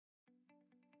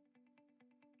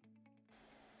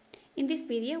In this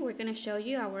video, we're going to show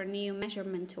you our new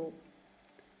measurement tool.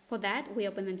 For that, we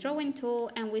open the drawing tool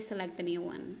and we select the new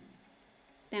one.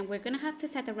 Then we're going to have to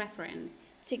set a reference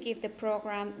to give the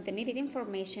program the needed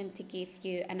information to give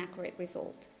you an accurate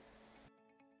result.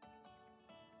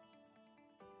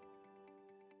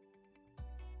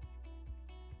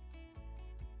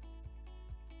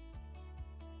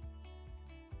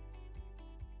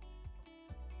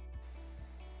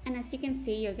 And as you can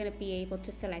see, you're going to be able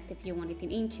to select if you want it in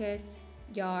inches,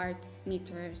 yards,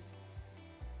 meters.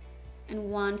 And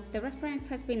once the reference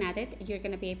has been added, you're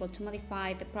going to be able to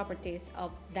modify the properties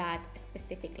of that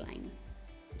specific line.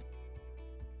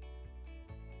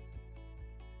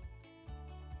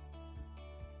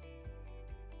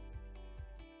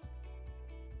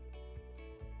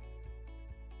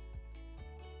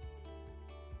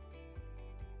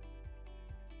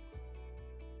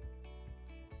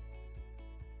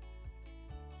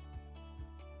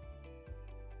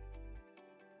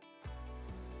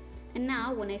 And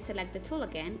now when I select the tool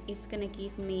again, it's going to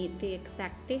give me the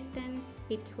exact distance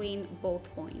between both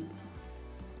points.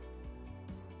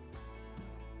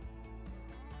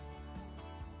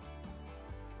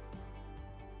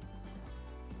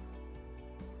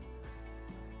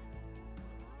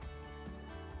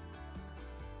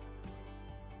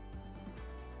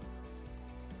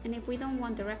 And if we don't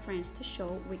want the reference to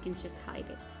show, we can just hide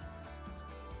it.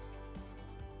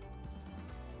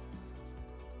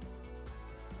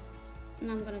 And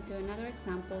I'm going to do another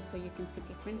example so you can see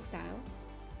different styles.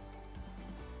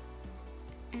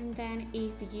 And then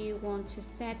if you want to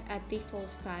set a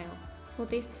default style for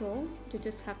this tool, you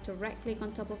just have to right click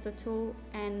on top of the tool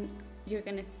and you're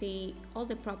going to see all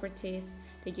the properties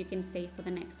that you can save for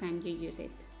the next time you use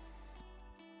it.